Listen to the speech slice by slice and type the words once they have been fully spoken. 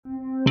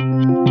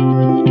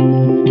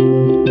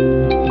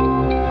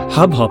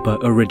Hubhopper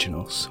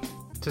Originals.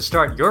 To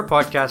start your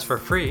podcast for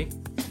free,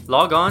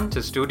 log on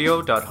to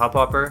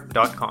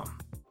studio.hubhopper.com.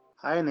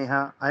 Hi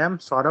Neha, I am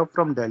Saurabh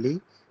from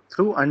Delhi.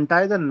 Through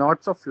Untie the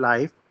Knots of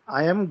Life,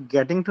 I am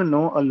getting to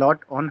know a lot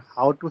on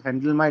how to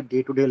handle my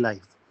day to day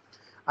life.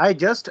 I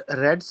just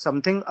read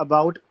something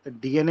about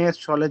DNA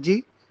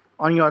astrology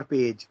on your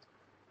page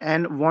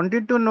and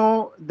wanted to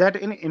know that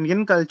in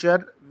Indian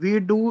culture we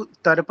do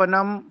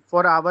Tarpanam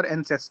for our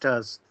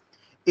ancestors.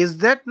 Is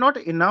that not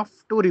enough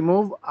to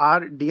remove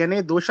our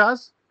DNA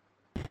doshas?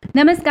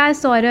 Namaskar,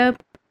 Saurabh.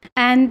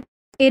 And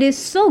it is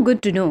so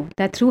good to know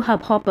that through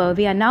Hubhopper,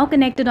 we are now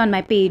connected on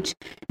my page,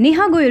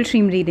 Neha Goyal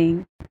Stream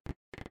Reading.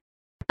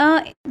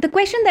 The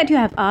question that you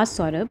have asked,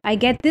 Saurabh, I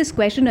get this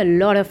question a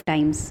lot of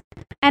times.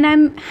 And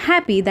I'm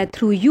happy that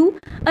through you,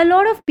 a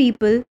lot of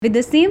people with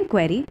the same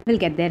query will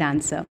get their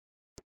answer.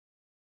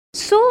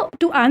 So,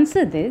 to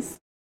answer this,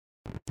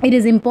 it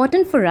is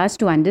important for us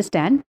to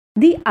understand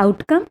the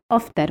outcome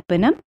of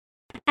Tarpanam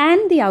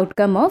and the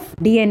outcome of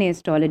DNA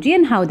astrology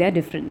and how they are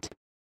different.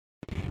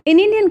 In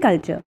Indian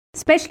culture,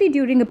 especially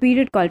during a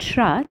period called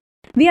Shraddh,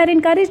 we are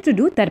encouraged to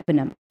do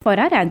Tarpanam for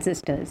our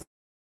ancestors.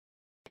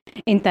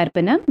 In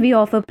Tarpanam, we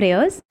offer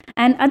prayers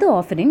and other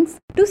offerings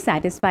to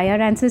satisfy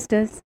our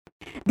ancestors.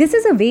 This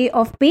is a way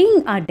of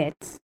paying our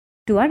debts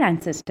to our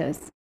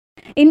ancestors.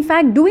 In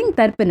fact, doing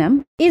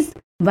Tarpanam is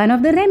one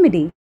of the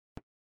remedy,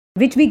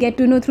 which we get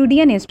to know through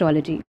DNA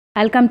astrology.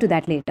 I'll come to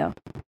that later.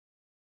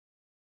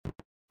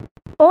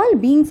 All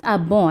beings are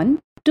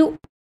born to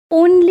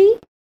only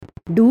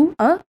do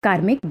a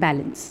karmic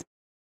balance.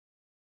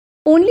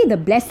 Only the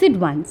blessed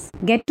ones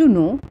get to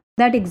know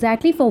that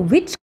exactly for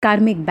which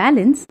karmic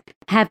balance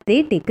have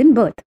they taken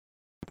birth.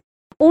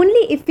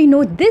 Only if we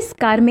know this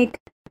karmic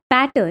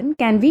pattern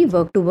can we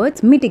work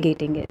towards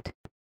mitigating it.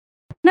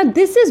 Now,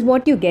 this is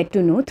what you get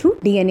to know through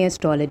DNA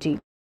astrology.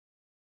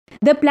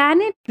 The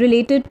planet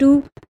related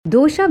to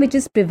dosha which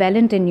is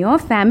prevalent in your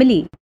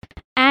family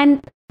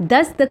and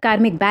thus the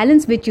karmic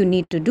balance which you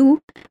need to do,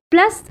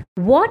 plus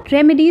what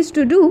remedies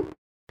to do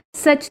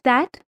such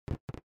that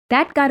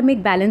that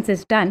karmic balance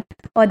is done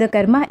or the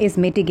karma is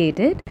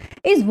mitigated,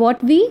 is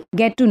what we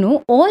get to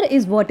know or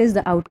is what is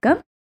the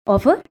outcome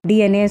of a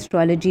DNA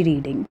astrology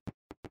reading.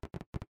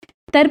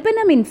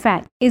 Tarpanam, in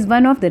fact, is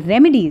one of the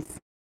remedies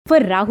for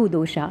Rahu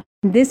dosha.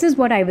 This is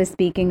what I was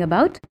speaking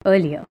about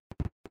earlier.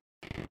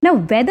 Now,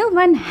 whether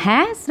one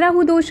has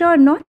Rahu dosha or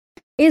not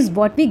is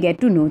what we get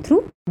to know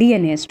through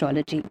DNA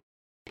astrology.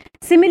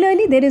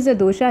 Similarly, there is a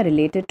dosha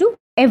related to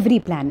every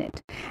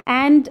planet,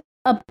 and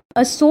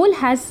a soul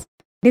has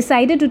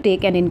decided to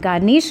take an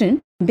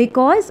incarnation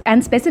because,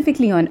 and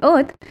specifically on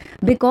Earth,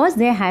 because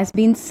there has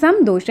been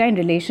some dosha in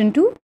relation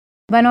to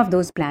one of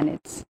those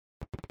planets,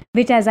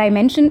 which, as I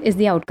mentioned, is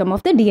the outcome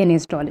of the DNA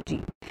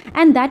astrology.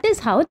 And that is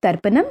how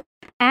Tarpanam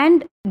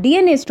and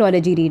DNA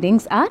astrology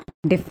readings are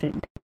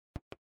different.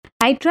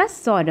 I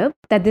trust, Saurabh,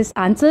 that this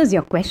answers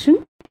your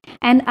question,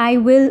 and I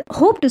will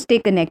hope to stay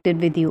connected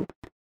with you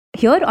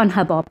here on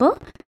Hubhopper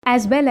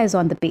as well as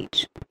on the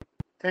page.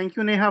 Thank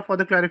you, Neha, for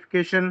the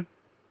clarification.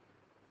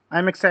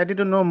 I'm excited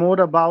to know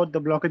more about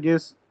the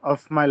blockages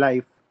of my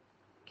life.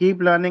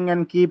 Keep learning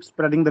and keep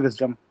spreading the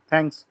wisdom.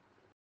 Thanks.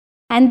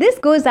 And this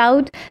goes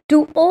out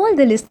to all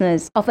the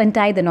listeners of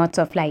Untie the Knots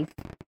of Life.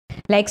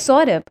 Like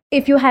Saurabh,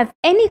 if you have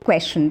any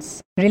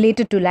questions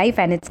related to life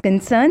and its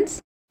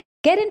concerns,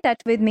 get in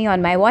touch with me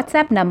on my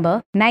WhatsApp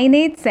number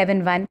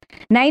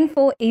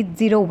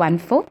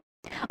 9871948014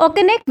 or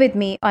connect with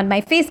me on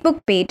my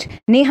Facebook page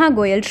Neha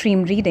Goyal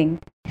Stream Reading,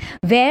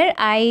 where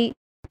I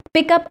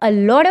pick up a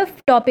lot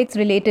of topics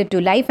related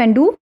to life and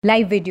do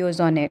live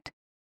videos on it.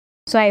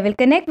 So I will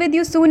connect with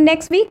you soon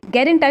next week.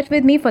 Get in touch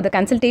with me for the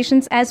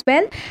consultations as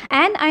well.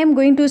 And I am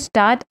going to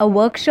start a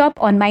workshop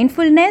on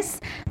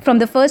mindfulness from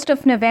the 1st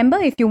of November.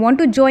 If you want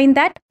to join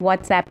that,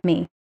 WhatsApp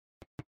me.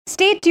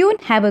 Stay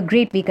tuned. Have a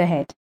great week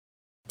ahead.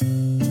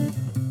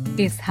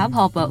 इस hub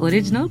hopper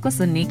original को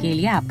सुनने के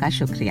लिए आपका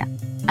शुक्रिया।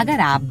 अगर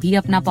आप भी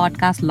अपना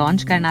पॉडकास्ट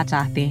लॉन्च करना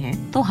चाहते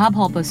हैं तो हब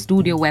हॉपर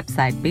स्टूडियो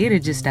वेबसाइट पे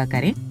रजिस्टर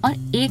करें और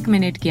 1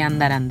 मिनट के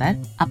अंदर अंदर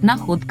अपना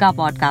खुद का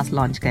पॉडकास्ट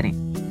लॉन्च करें।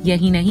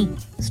 यही नहीं,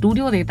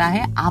 स्टूडियो देता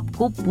है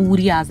आपको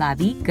पूरी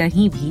आजादी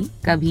कहीं भी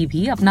कभी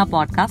भी अपना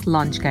पॉडकास्ट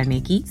लॉन्च करने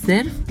की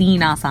सिर्फ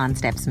 3 आसान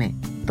स्टेप्स में।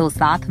 तो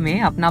साथ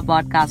में अपना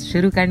पॉडकास्ट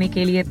शुरू करने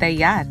के लिए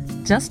तैयार?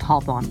 Just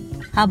hop on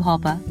hub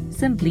hopper,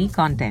 simply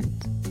content.